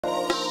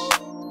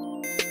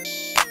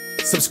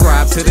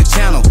Subscribe to the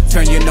channel,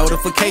 turn your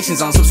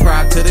notifications on.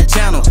 Subscribe to the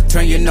channel,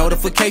 turn your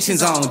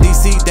notifications on.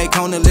 DC,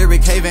 Daytona,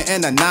 Lyric, Haven,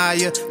 and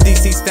Anaya.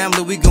 DC's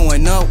family, we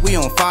going up, we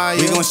on fire.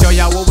 We gon' show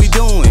y'all what we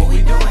doing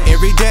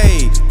every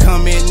day.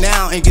 Come in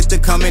now and get the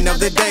coming of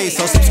the day.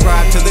 So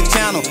subscribe to the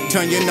channel,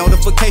 turn your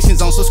notifications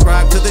on.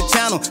 Subscribe to the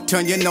channel,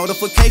 turn your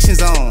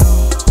notifications on.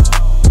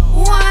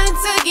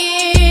 Once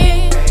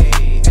again,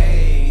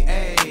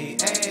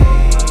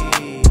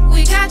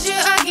 we got you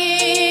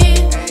again.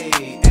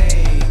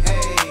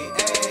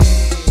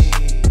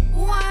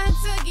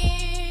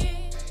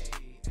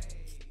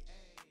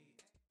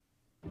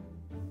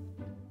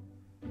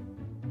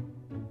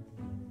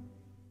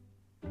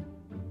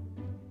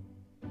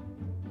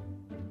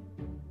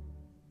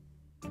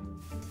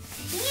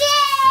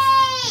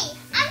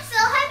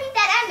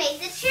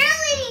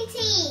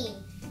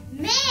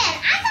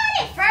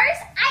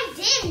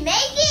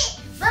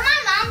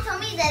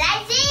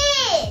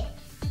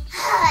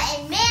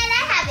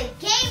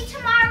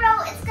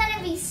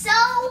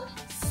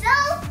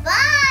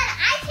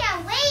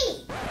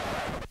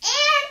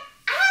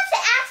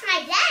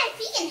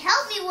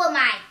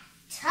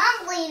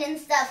 And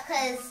stuff,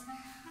 because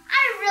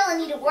I really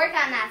need to work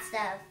on that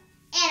stuff.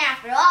 And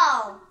after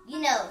all, you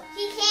know,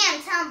 he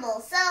can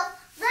tumble. So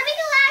let me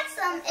go ask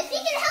him if he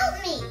can help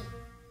me.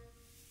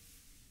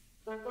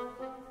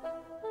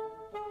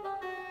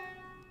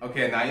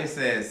 Okay, now it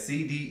says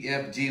C, D,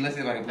 F, G. Let's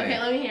see if I can play. Okay,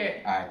 let me hear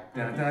it. All right.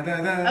 Dun, dun,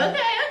 dun, dun.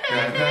 Okay.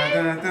 Dun, dun,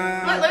 dun,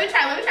 dun. Look, let me try.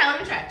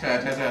 Try.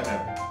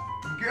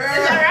 Girl.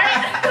 Is that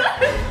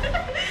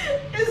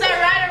right? Is that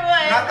right or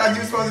what? I thought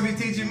you were supposed to be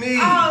teaching me.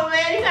 Oh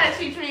man, you gotta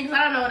teach me because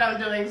I don't know what I'm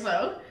doing,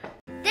 so.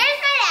 There's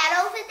my dad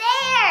over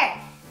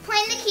there,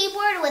 playing the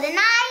keyboard with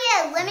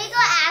Anaya. Let me go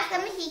ask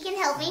him if he can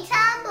help me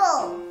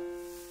tumble.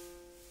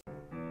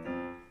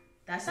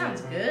 That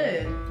sounds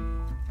good.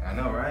 I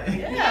know, right?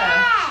 Yeah.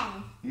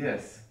 Dad.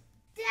 Yes.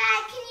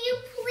 Dad, can you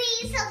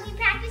please help me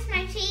practice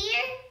my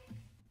cheer?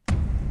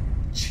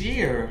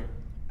 Cheer?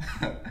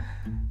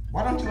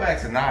 Why don't you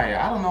ask Anaya?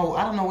 I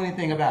don't know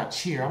anything about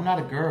cheer. I'm not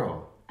a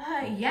girl.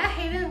 Yeah,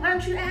 Hayden, why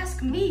don't you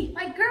ask me?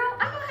 Like, girl,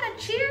 I know how to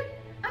cheer.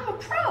 I'm a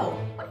pro.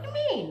 What do you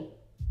mean?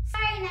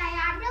 Sorry,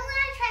 Naya, I'm really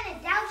not trying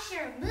to doubt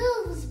your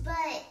moves,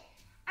 but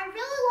I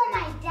really want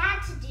my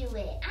dad to do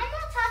it. I'm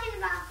not talking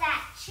about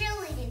that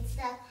cheerleading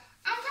stuff.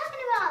 I'm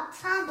talking about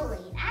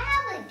tumbling. I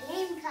have a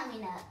game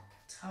coming up.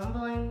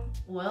 Tumbling?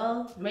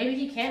 Well, maybe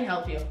he can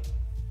help you.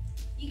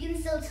 You can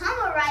still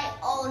tumble, right,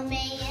 old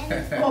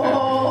man?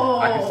 Oh.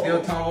 I can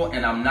still tumble,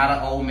 and I'm not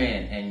an old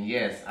man. And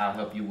yes, I'll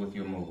help you with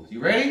your moves. You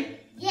ready?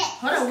 Yes.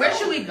 Hold on, where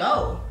should we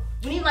go?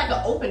 We need like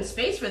an open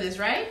space for this,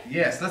 right?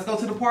 Yes, let's go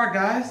to the park,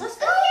 guys. Let's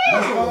go.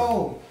 Let's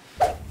go.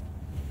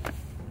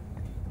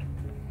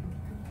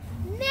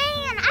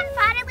 Man, I'm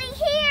finally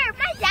here.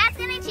 My dad's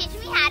gonna teach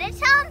me how to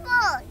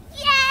tumble.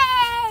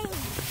 Yay!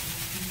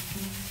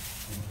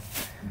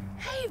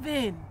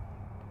 Haven,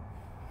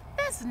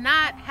 that's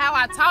not how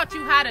I taught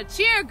you how to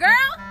cheer,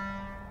 girl.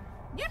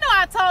 You know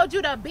I told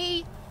you to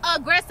be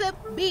aggressive,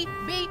 be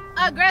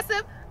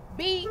aggressive,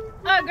 be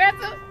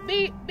aggressive,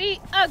 be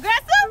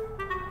aggressive.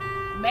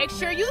 Make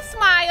sure you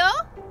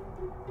smile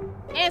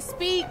and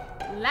speak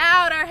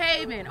louder,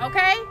 Haven,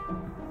 okay?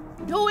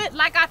 Do it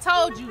like I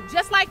told you,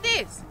 just like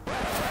this.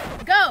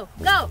 Go,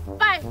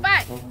 fight,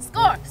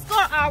 score,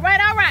 all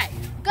right.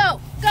 Go,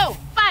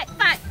 fight,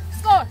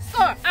 score,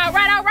 all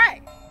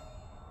right.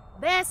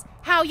 That's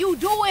how you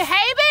do it,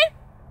 Haven.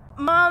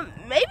 Mom,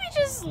 maybe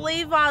just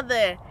leave all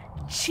the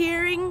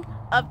cheering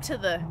up to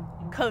the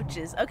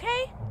coaches,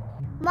 okay?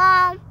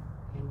 Mom,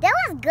 that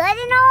was good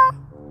and all,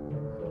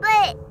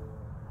 but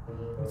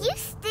you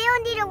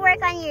still need to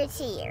work on your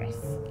cheers.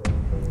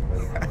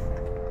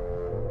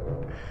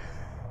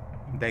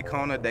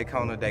 Daytona.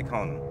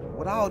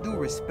 With all due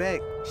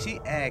respect, she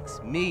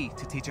asked me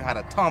to teach her how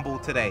to tumble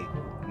today,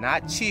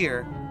 not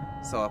cheer.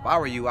 So if I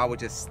were you, I would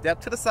just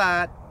step to the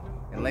side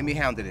and let me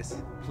handle this,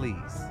 please.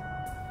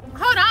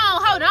 Hold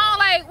on.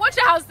 Like, what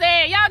y'all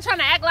saying? Y'all trying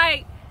to act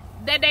like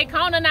that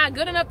Daytona not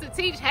good enough to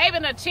teach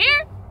Haven a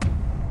cheer?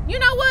 You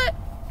know what?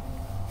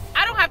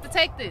 I don't have to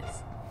take this.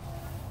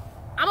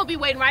 I'm gonna be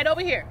waiting right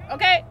over here,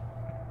 okay?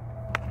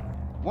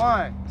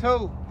 1,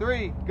 2,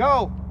 3,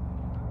 go!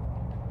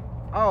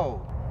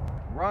 Oh,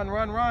 run.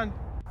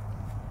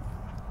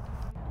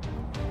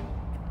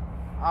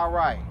 All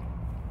right,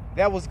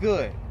 that was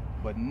good.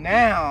 But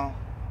now,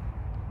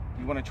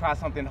 you wanna try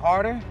something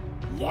harder?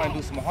 You wanna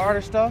do some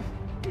harder stuff?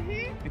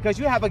 Because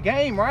you have a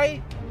game,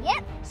 right?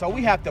 Yep. So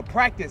we have to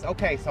practice.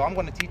 Okay, so I'm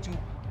gonna teach you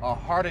a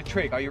harder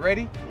trick. Are you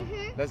ready?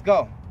 Let's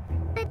go.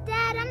 But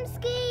Dad, I'm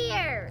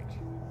scared.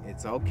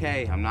 It's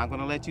okay, I'm not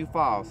gonna let you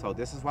fall. So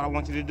this is what I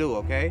want you to do,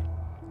 okay?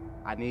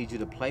 I need you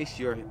to place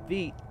your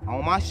feet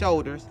on my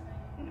shoulders,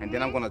 and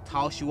then I'm gonna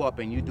toss you up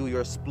and you do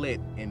your split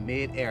in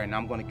mid-air, and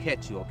I'm gonna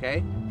catch you,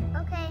 okay?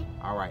 Okay.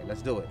 All right,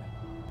 let's do it.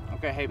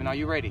 Okay, Haven, are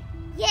you ready?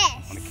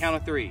 Yes. On the count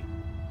of 3.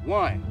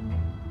 1,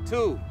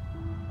 2,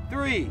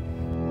 3.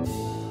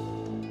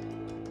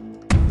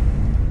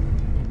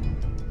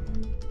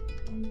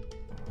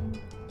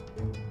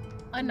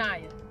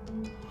 Anaya,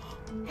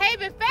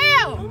 Haven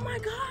fell. Oh my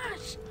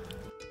gosh.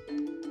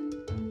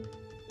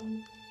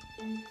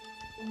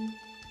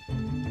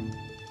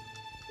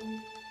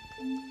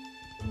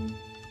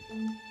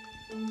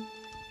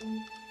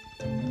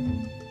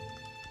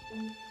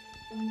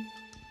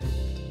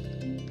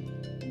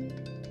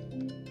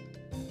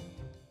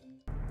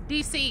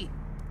 DC,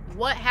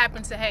 what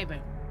happened to Haven?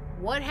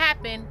 What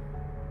happened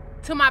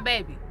to my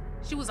baby?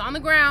 She was on the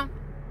ground.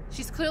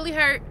 She's clearly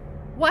hurt.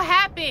 What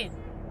happened?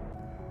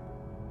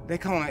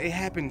 Daytona, it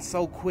happened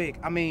so quick.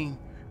 I mean,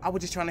 I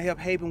was just trying to help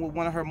Haven with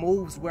one of her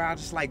moves where I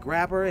just like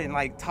grab her and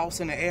like toss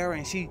in the air,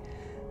 and she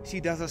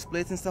does her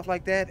splits and stuff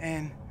like that,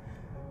 and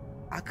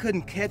I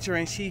couldn't catch her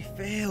and she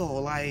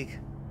fell. Like,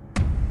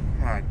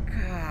 my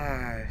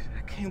gosh,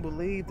 I can't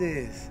believe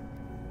this.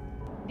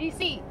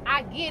 DC,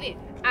 I get it.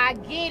 I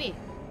get it.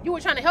 You were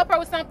trying to help her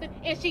with something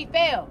and she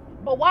fell.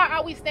 But why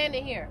are we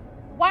standing here?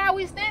 Why are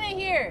we standing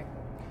here?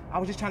 I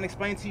was just trying to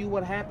explain to you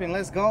what happened.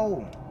 Let's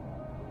go.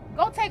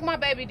 Go take my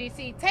baby,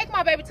 DC. Take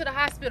my baby to the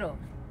hospital.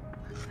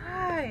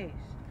 Gosh.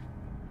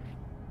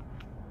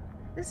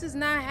 This is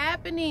not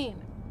happening.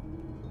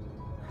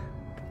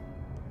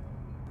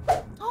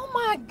 Oh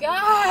my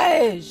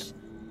gosh.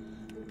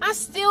 I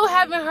still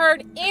haven't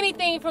heard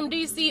anything from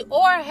DC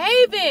or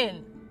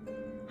Haven.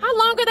 How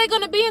long are they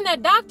going to be in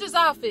that doctor's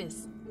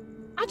office?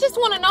 I just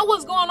want to know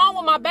what's going on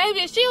with my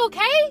baby. Is she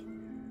okay?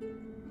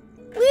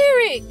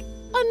 Lyric,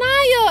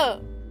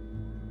 Anaya.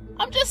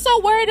 I'm just so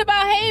worried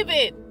about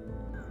Haven.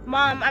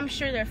 Mom, I'm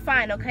sure they're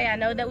fine, okay? I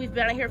know that we've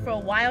been out here for a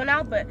while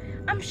now, but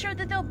I'm sure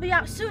that they'll be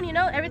out soon, you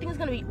know? Everything's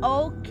gonna be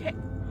okay.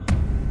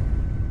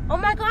 Oh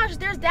my gosh,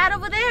 there's Dad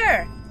over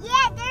there.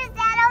 Yeah, there's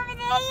Dad over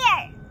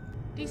there.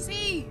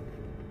 DC,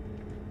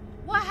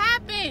 what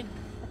happened?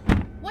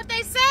 What'd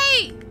they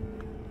say?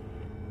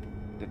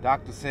 The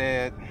doctor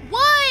said...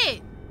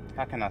 What?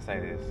 How can I say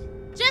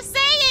this? Just say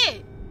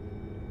it.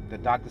 The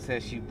doctor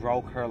said she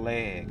broke her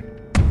leg.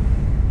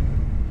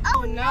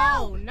 Oh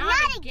no,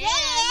 not again.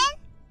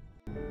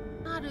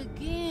 Not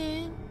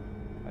again.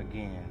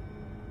 Again.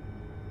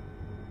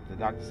 The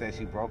doctor said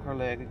she broke her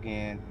leg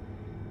again,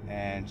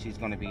 and she's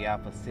going to be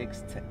out for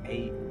 6 to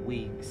 8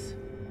 weeks.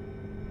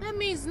 That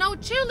means no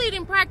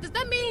cheerleading practice.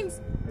 That means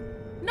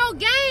no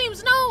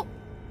games, no...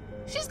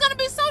 She's gonna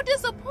be so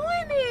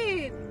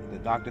disappointed. The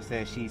doctor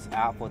said she's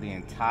out for the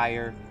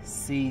entire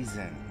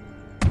season.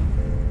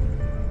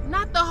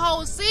 Not the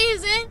whole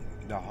season.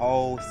 The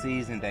whole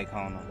season,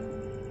 Daytona.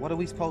 What are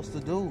we supposed to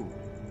do?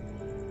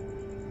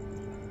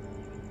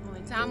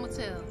 Only time will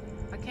tell.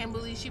 I can't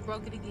believe she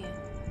broke it again.